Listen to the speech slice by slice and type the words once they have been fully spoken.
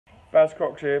Baz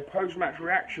Cox here. Post-match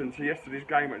reaction to yesterday's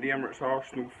game at the Emirates.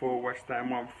 Arsenal 4, West Ham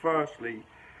 1. Firstly,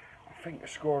 I think the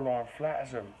scoreline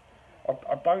flatters them.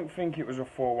 I don't think it was a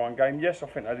 4-1 game. Yes, I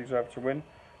think they deserved to win.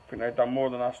 I think they've done more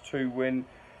than us to win.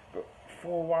 But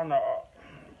 4-1,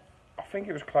 I think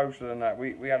it was closer than that.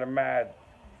 We had a mad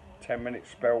 10-minute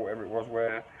spell, whatever it was,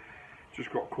 where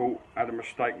just got caught, had a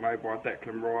mistake made by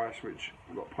Declan Rice, which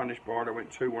got punished by. They went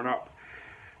 2-1 up.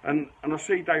 And I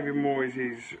see David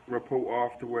Moyes'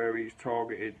 report after where he's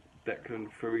targeted Declan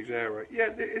for his error. Yeah,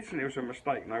 it was a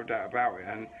mistake, no doubt about it,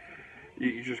 and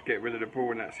you just get rid of the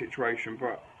ball in that situation.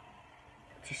 But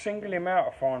to single him out,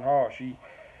 I find harsh.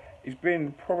 He's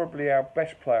been probably our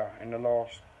best player in the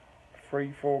last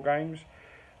 3-4 games,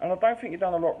 and I don't think he'd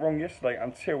done a lot wrong yesterday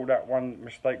until that one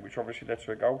mistake, which obviously led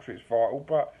to a goal, so it's vital.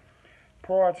 But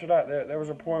prior to that, there was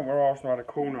a point where Arsenal had a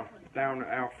corner down at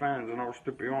our fans, and I was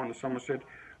stood behind, and someone said,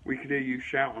 "We could hear you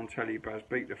shout on telly, Baz,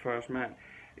 beat the first man."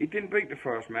 He didn't beat the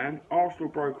first man. Arsenal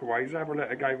broke away.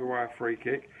 Zabaleta gave away a free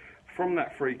kick. From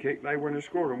that free kick, they went and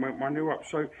scored and went 1-0 up.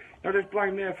 So, there's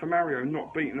blame there for Mario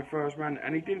not beating the first man,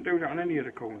 and he didn't do that on any of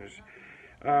the corners.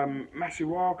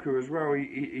 Masuaku as well,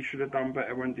 he should have done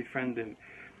better when defending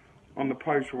on the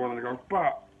post for one of the goals.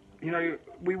 But, you know,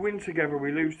 we win together,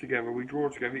 we lose together, we draw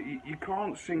together. You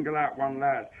can't single out one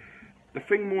lad. The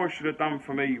thing Moyes should have done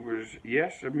for me was,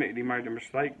 yes, admitted he made a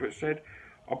mistake, but said,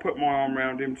 I'll put my arm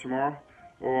around him tomorrow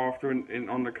or after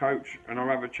on the coach, and I'll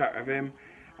have a chat with him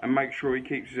and make sure he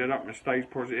keeps his head up and stays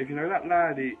positive. You know, that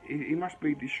lad, he must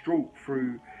be distraught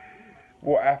through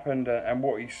what happened and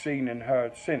what he's seen and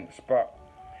heard since. But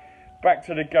back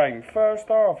to the game. First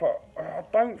half, I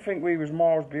don't think we was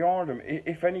miles behind them.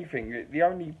 If anything, the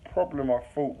only problem I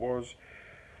thought was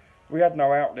we had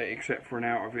no outlet except for an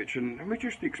Arnautovic, and we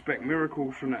just expect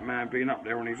miracles from that man being up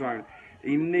there on his own.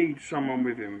 He needs someone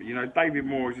with him. You know, David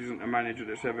Moyes isn't a manager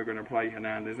that's ever going to play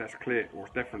Hernandez, that's clear, or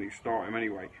definitely start him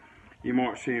anyway. You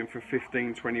might see him for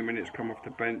 15, 20 minutes come off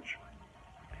the bench.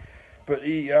 But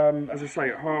he, as I say,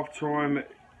 at half-time,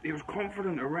 he was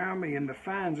confident around me and the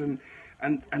fans, and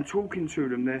talking to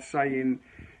them, they're saying,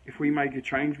 if we make a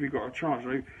change, we've got a chance.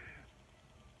 So,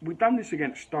 we've done this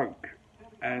against Stoke,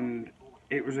 and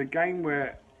it was a game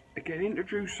where, again,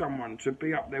 introduce someone to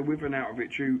be up there with an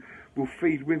Arnautovic who will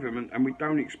feed with him, and we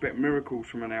don't expect miracles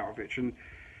from an Arnautovic. And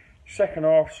second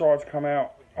half, sides come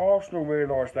out. Arsenal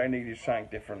realised they needed something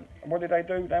different. What did they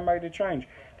do? They made a change.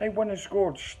 They went and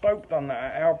scored. Stoke done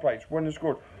that at our place, went and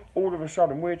scored. All of a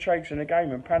sudden, we're chasing the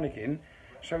game and panicking.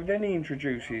 So then he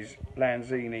introduces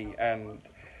Lanzini and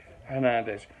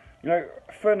Hernandez. You know,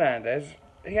 Fernandez,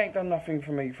 he ain't done nothing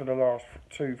for me for the last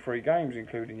 2-3 games,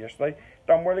 including yesterday.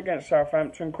 Done well against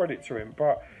Southampton, credit to him.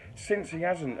 But since he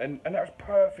hasn't, and that was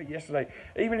perfect yesterday.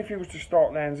 Even if he was to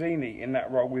start Lanzini in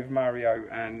that role with Mario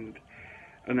and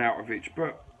Arnautovic.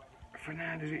 But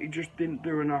Fernandez, he just didn't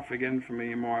do enough again for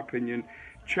me, in my opinion.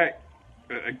 Cech,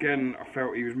 again, I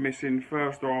felt he was missing.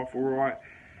 First half, all right.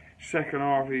 Second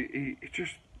half,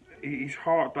 his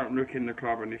heart don't look in the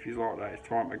club, and if he's like that, it's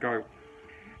time to go.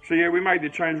 So yeah, we made the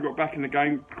change, got back in the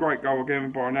game. Great goal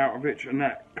again by Arnautovic, and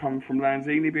that comes from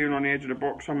Lanzini being on the edge of the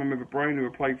box, someone with a brain who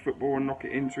had played football and knock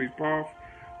it into his path,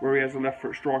 where he has a left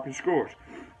foot strike and scores.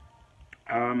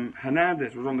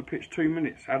 Hernandez was on the pitch 2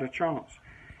 minutes, had a chance.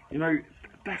 You know,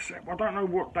 I don't know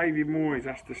what David Moyes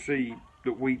has to see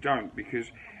that we don't, because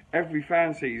every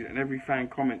fan sees it and every fan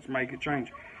comments make a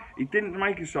change. He didn't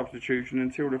make a substitution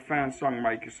until the fans sung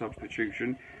make a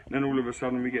substitution, and then all of a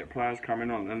sudden we get players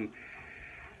coming on, and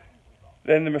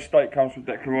then the mistake comes from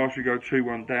Declan Rice. We go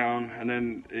 2-1 down, and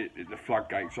then the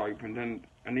floodgates opened, and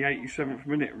the 87th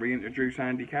minute reintroduce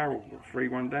Andy Carroll,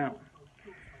 3-1 down.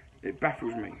 It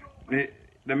baffles me.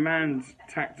 The man's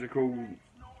tactical,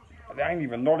 it ain't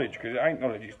even knowledge, because it ain't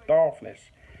knowledge, it's daftness.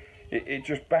 It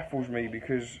just baffles me,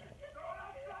 because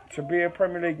to be a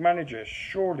Premier League manager,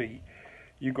 surely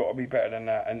you've got to be better than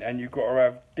that, and you've got to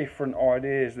have different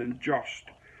ideas than just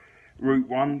route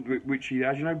one, which he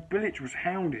has. You know, Bilic was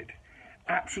hounded,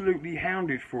 absolutely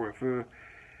hounded for it, for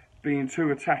being too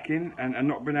attacking and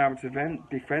not being able to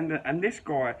defend. And this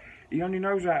guy, he only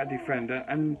knows how to defend,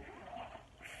 and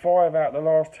 5 out of the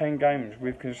last 10 games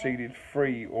we've conceded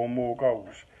 3 or more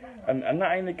goals, and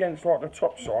that ain't against like the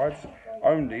top sides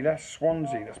only. That's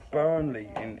Swansea, that's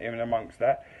Burnley in amongst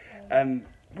that, and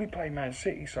we play Man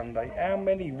City Sunday. How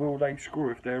many will they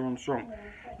score if they're on song?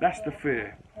 That's the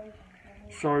fear.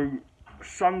 So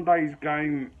Sunday's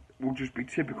game will just be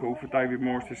typical for David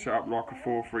Moyes to set up like a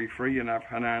 4-3-3 and have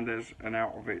Hernandez and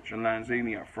Arnautovic and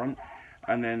Lanzini up front,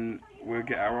 and then we'll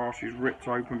get our arses ripped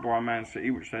open by Man City,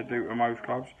 which they do to most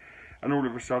clubs, and all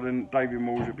of a sudden David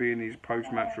Moyes will be in his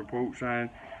post-match report saying,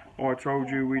 I told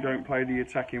you we don't play the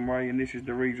attacking way, and this is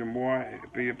the reason why.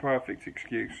 It'd be a perfect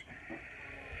excuse.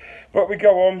 But we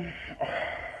go on.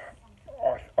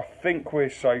 I think we're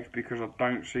safe because I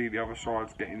don't see the other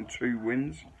sides getting 2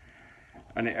 wins.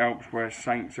 And it helps where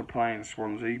Saints are playing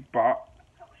Swansea. But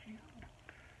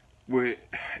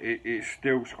it's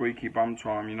still squeaky bum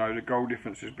time. You know, the goal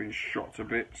difference has been shot to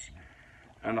bits.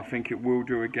 And I think it will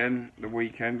do again the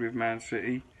weekend with Man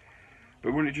City.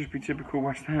 But wouldn't it just be typical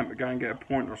West Ham to go and get a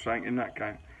point or something in that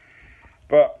game?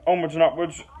 But onwards and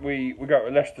upwards, we go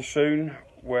to Leicester soon,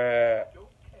 where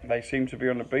they seem to be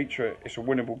on the beach. It's a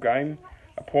winnable game.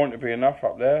 A point would be enough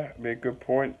up there. It'd be a good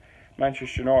point.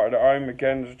 Manchester United at home,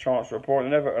 again, there's a chance for a point.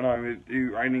 And Everton at home,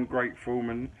 who ain't in great form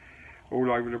and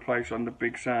all over the place under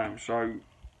Big Sam. So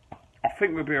I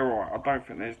think we'll be alright. I don't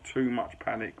think there's too much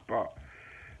panic, but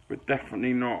we're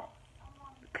definitely not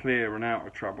clear and out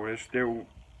of trouble. There's still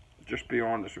just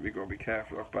behind us that we've got to be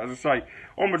careful of. But as I say,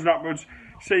 onwards and upwards.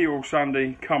 See you all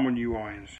Sunday. Come on, you Irons.